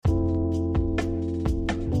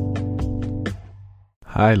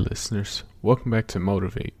Hi, listeners. Welcome back to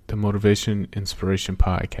Motivate, the Motivation Inspiration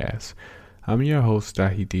Podcast. I'm your host,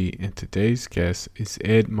 Dahidi, and today's guest is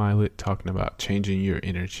Ed Mylett talking about changing your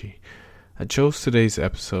energy. I chose today's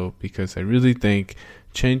episode because I really think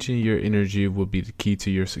changing your energy will be the key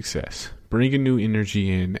to your success. Bring a new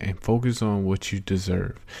energy in and focus on what you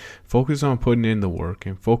deserve. Focus on putting in the work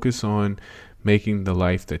and focus on making the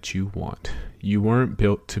life that you want. You weren't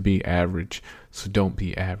built to be average, so don't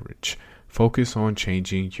be average. Focus on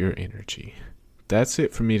changing your energy. That's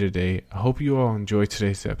it for me today. I hope you all enjoyed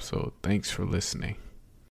today's episode. Thanks for listening.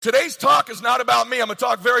 Today's talk is not about me. I'm going to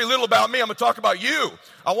talk very little about me. I'm going to talk about you.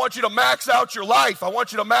 I want you to max out your life. I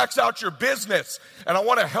want you to max out your business. And I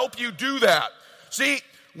want to help you do that. See,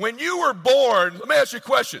 when you were born, let me ask you a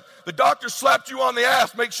question. The doctor slapped you on the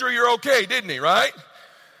ass, make sure you're okay, didn't he, right?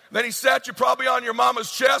 Then he sat you probably on your mama's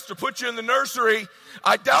chest or put you in the nursery.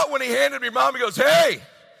 I doubt when he handed me your mom, he goes, hey,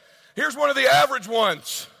 here's one of the average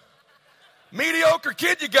ones. Mediocre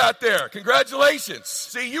kid you got there. Congratulations.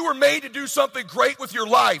 See, you were made to do something great with your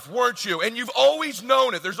life, weren't you? And you've always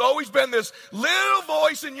known it. There's always been this little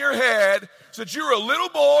voice in your head since you were a little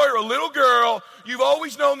boy or a little girl. You've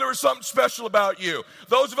always known there was something special about you.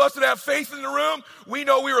 Those of us that have faith in the room, we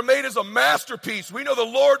know we were made as a masterpiece. We know the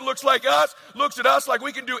Lord looks at us like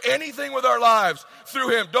we can do anything with our lives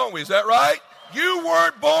through him, don't we? Is that right? You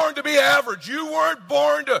weren't born to be average. You weren't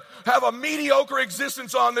born to have a mediocre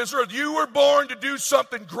existence on this earth. You were born to do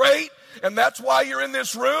something great, and that's why you're in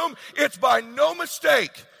this room. It's by no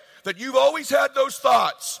mistake that you've always had those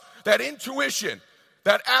thoughts, that intuition,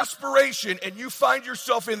 that aspiration, and you find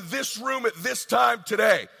yourself in this room at this time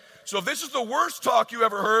today. So if this is the worst talk you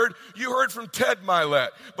ever heard, you heard from Ted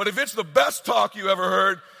Mylett. But if it's the best talk you ever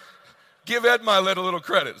heard, give Ed Mylett a little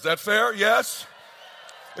credit. Is that fair? Yes?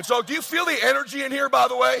 And so do you feel the energy in here, by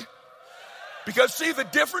the way? Because see, the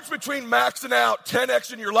difference between maxing out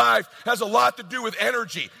 10x in your life has a lot to do with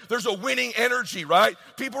energy. There's a winning energy, right?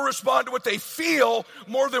 People respond to what they feel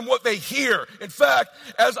more than what they hear. In fact,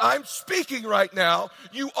 as I'm speaking right now,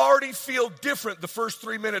 you already feel different the first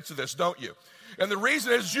 3 minutes of this, don't you? And the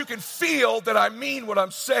reason is you can feel that I mean what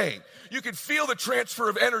I'm saying. You can feel the transfer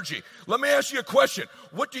of energy. Let me ask you a question.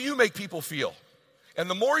 What do you make people feel? And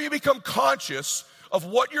the more you become conscious of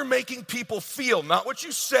what you're making people feel, not what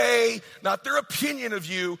you say, not their opinion of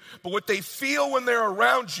you, but what they feel when they're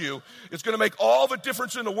around you, is going to make all the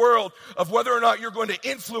difference in the world of whether or not you're going to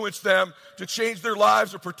influence them to change their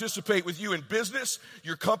lives or participate with you in business,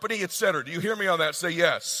 your company, etc. Do you hear me on that? Say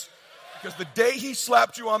yes. Because the day he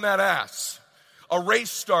slapped you on that ass, a race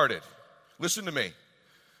started. Listen to me.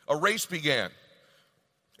 A race began.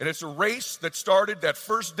 And it's a race that started that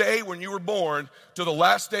first day when you were born to the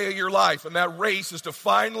last day of your life. And that race is to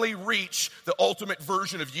finally reach the ultimate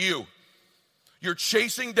version of you. You're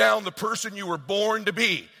chasing down the person you were born to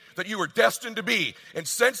be, that you were destined to be. And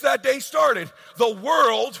since that day started, the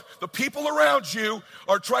world, the people around you,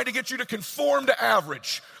 are trying to get you to conform to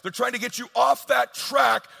average. They're trying to get you off that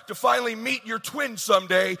track to finally meet your twin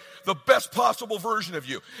someday, the best possible version of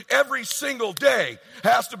you. Every single day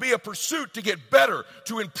has to be a pursuit to get better,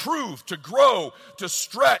 to improve, to grow, to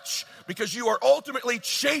stretch, because you are ultimately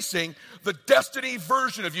chasing the destiny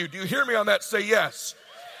version of you. Do you hear me on that? Say yes.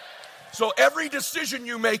 So every decision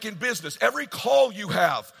you make in business, every call you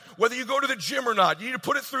have, whether you go to the gym or not, you need to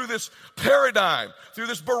put it through this paradigm, through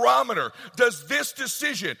this barometer. Does this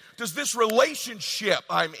decision, does this relationship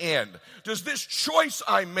I'm in, does this choice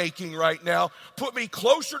I'm making right now put me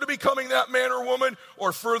closer to becoming that man or woman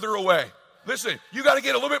or further away? Listen, you got to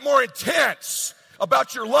get a little bit more intense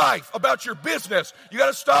about your life, about your business. You got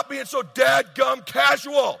to stop being so dadgum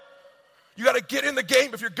casual. You got to get in the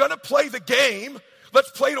game. If you're going to play the game,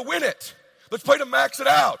 let's play to win it. Let's play to max it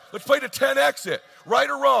out. Let's play to 10x it. Right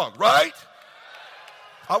or wrong, right?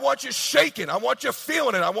 I want you shaking. I want you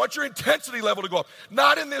feeling it. I want your intensity level to go up.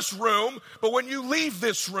 Not in this room, but when you leave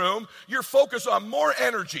this room, you're focused on more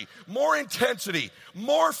energy, more intensity,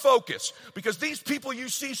 more focus. Because these people you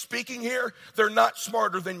see speaking here, they're not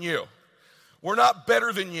smarter than you. We're not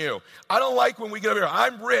better than you. I don't like when we get up here,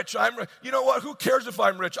 I'm rich. You know what? Who cares if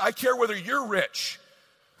I'm rich? I care whether you're rich.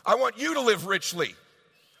 I want you to live richly.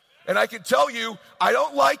 And I can tell you, I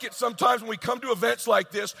don't like it sometimes when we come to events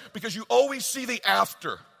like this because you always see the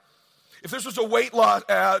after. If this was a weight loss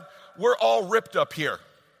ad, we're all ripped up here.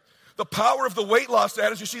 The power of the weight loss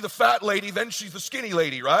ad is you see the fat lady, then she's the skinny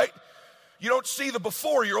lady, right? You don't see the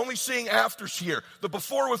before, you're only seeing afters here. The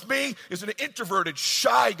before with me is an introverted,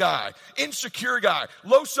 shy guy, insecure guy,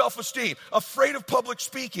 low self-esteem, afraid of public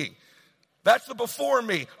speaking. That's the before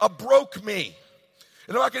me, a broke me.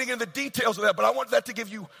 And I'm not going to get into the details of that, but I want that to give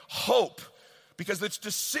you hope. Because it's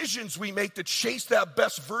decisions we make to chase that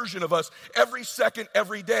best version of us every second,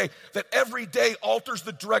 every day, that every day alters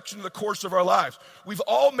the direction of the course of our lives. We've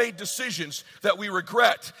all made decisions that we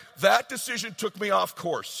regret. That decision took me off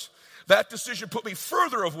course. That decision put me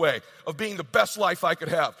further away of being the best life I could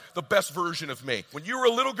have, the best version of me. When you were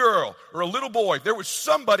a little girl or a little boy, there was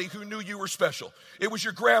somebody who knew you were special. It was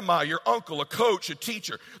your grandma, your uncle, a coach, a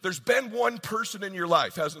teacher. There's been one person in your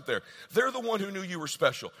life, hasn't there? They're the one who knew you were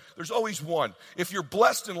special. There's always one. If you're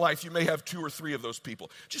blessed in life, you may have 2 or 3 of those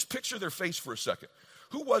people. Just picture their face for a second.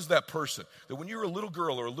 Who was that person that when you were a little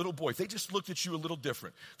girl or a little boy, they just looked at you a little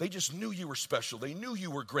different? They just knew you were special. They knew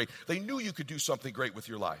you were great. They knew you could do something great with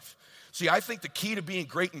your life. See, I think the key to being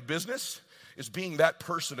great in business is being that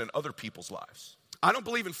person in other people's lives. I don't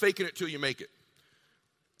believe in faking it till you make it.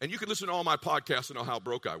 And you can listen to all my podcasts and know how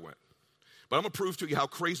broke I went. But I'm going to prove to you how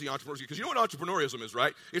crazy entrepreneurs are. Because you know what entrepreneurialism is,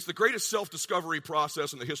 right? It's the greatest self-discovery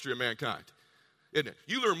process in the history of mankind. Isn't it?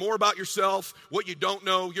 You learn more about yourself, what you don't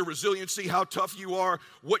know, your resiliency, how tough you are,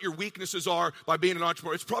 what your weaknesses are by being an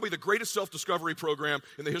entrepreneur. It's probably the greatest self-discovery program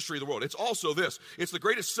in the history of the world. It's also this. It's the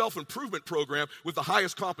greatest self-improvement program with the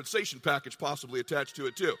highest compensation package possibly attached to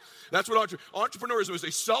it too. That's what entrepreneurism is,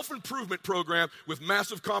 a self-improvement program with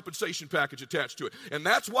massive compensation package attached to it. And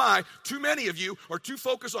that's why too many of you are too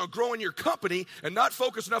focused on growing your company and not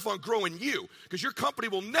focused enough on growing you. Because your company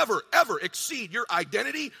will never, ever exceed your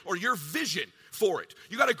identity or your vision for it.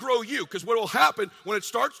 You got to grow you, because what will happen when it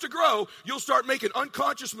starts to grow, you'll start making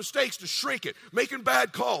unconscious mistakes to shrink it, making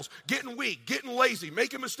bad calls, getting weak, getting lazy,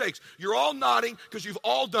 making mistakes. You're all nodding because you've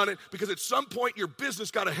all done it, because at some point your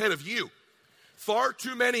business got ahead of you. Far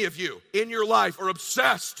too many of you in your life are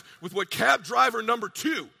obsessed with what cab driver number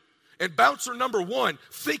 2 and bouncer number 1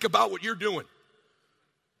 think about what you're doing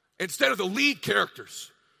instead of the lead characters.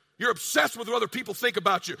 You're obsessed with what other people think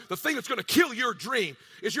about you. The thing that's going to kill your dream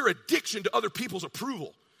is your addiction to other people's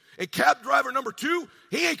approval. And cab driver number 2,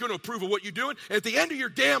 he ain't going to approve of what you're doing. And at the end of your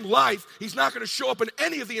damn life, he's not going to show up in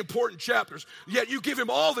any of the important chapters. Yet you give him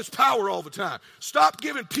all this power all the time. Stop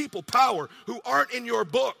giving people power who aren't in your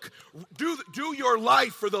book. Do your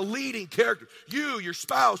life for the leading characters. You, your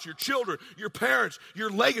spouse, your children, your parents,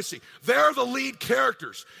 your legacy. They're the lead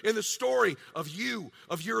characters in the story of you,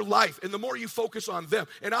 of your life. And the more you focus on them.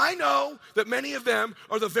 And I know that many of them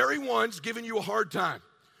are the very ones giving you a hard time.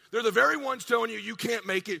 They're the very ones telling you, you can't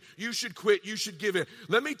make it, you should quit, you should give in.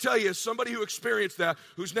 Let me tell you, as somebody who experienced that,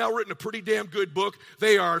 who's now written a pretty damn good book,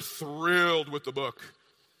 they are thrilled with the book.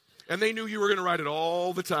 And they knew you were going to write it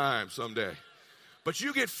all the time someday. But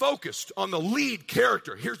you get focused on the lead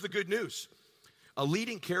character. Here's the good news. A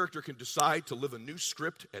leading character can decide to live a new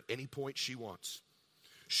script at any point she wants.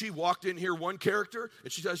 She walked in here one character,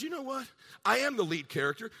 and she says, you know what? I am the lead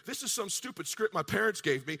character. This is some stupid script my parents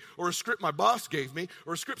gave me, or a script my boss gave me,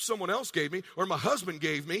 or a script someone else gave me, or my husband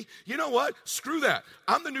gave me. You know what? Screw that.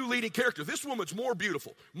 I'm the new leading character. This woman's more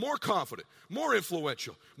beautiful, more confident, more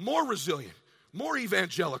influential, more resilient, more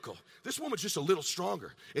evangelical. This woman's just a little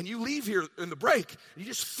stronger. And you leave here in the break, and you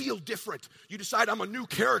just feel different. You decide, I'm a new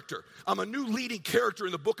character. I'm a new leading character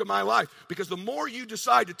in the book of my life. Because the more you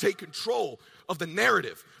decide to take control of the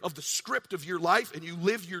narrative, of the script of your life, and you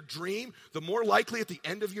live your dream, the more likely at the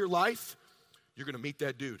end of your life, you're going to meet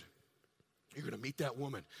that dude. You're going to meet that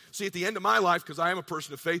woman. See, at the end of my life, because I am a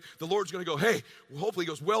person of faith, the Lord's going to go, hey, hopefully he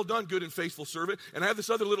goes, well done, good and faithful servant. And I have this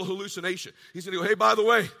other little hallucination. He's going to go, hey, by the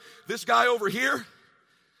way, this guy over here,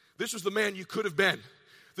 this was the man you could have been.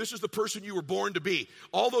 This is the person you were born to be.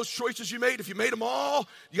 All those choices you made, if you made them all,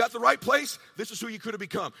 you got the right place, this is who you could have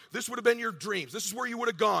become. This would have been your dreams. This is where you would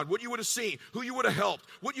have gone, what you would have seen, who you would have helped,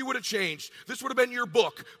 what you would have changed. This would have been your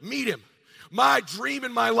book. Meet him. My dream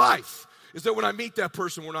in my life is that when I meet that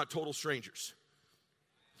person, we're not total strangers.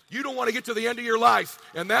 You don't want to get to the end of your life,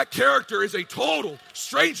 and that character is a total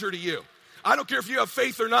stranger to you. I don't care if you have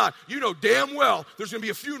faith or not. You know damn well there's going to be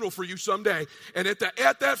a funeral for you someday. And at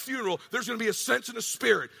that funeral, there's going to be a sense and a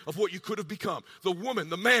spirit of what you could have become. The woman,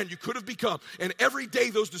 the man you could have become. And every day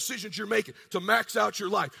those decisions you're making to max out your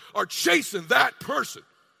life are chasing that person.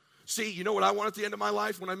 See, you know what I want at the end of my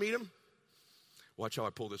life when I meet him? Watch how I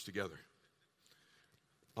pull this together.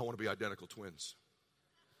 I want to be identical twins.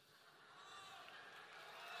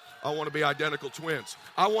 I want to be identical twins.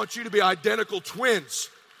 I want you to be identical twins.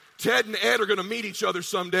 Ted and Ed are going to meet each other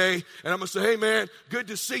someday, and I'm going to say, hey, man, good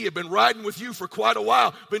to see you. Been riding with you for quite a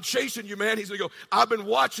while. Been chasing you, man. He's going to go, I've been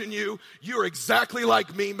watching you. You're exactly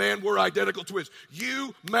like me, man. We're identical twins.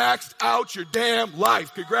 You maxed out your damn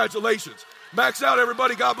life. Congratulations. Max out,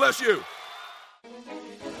 everybody. God bless you.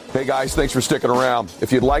 Hey, guys, thanks for sticking around.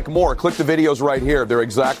 If you'd like more, click the videos right here. They're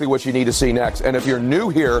exactly what you need to see next. And if you're new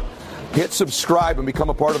here, hit subscribe and become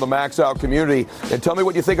a part of the Max Out community. And tell me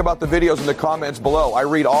what you think about the videos in the comments below. I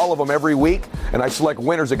read all of them every week, and I select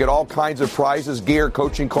winners that get all kinds of prizes, gear,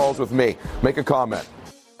 coaching calls with me. Make a comment.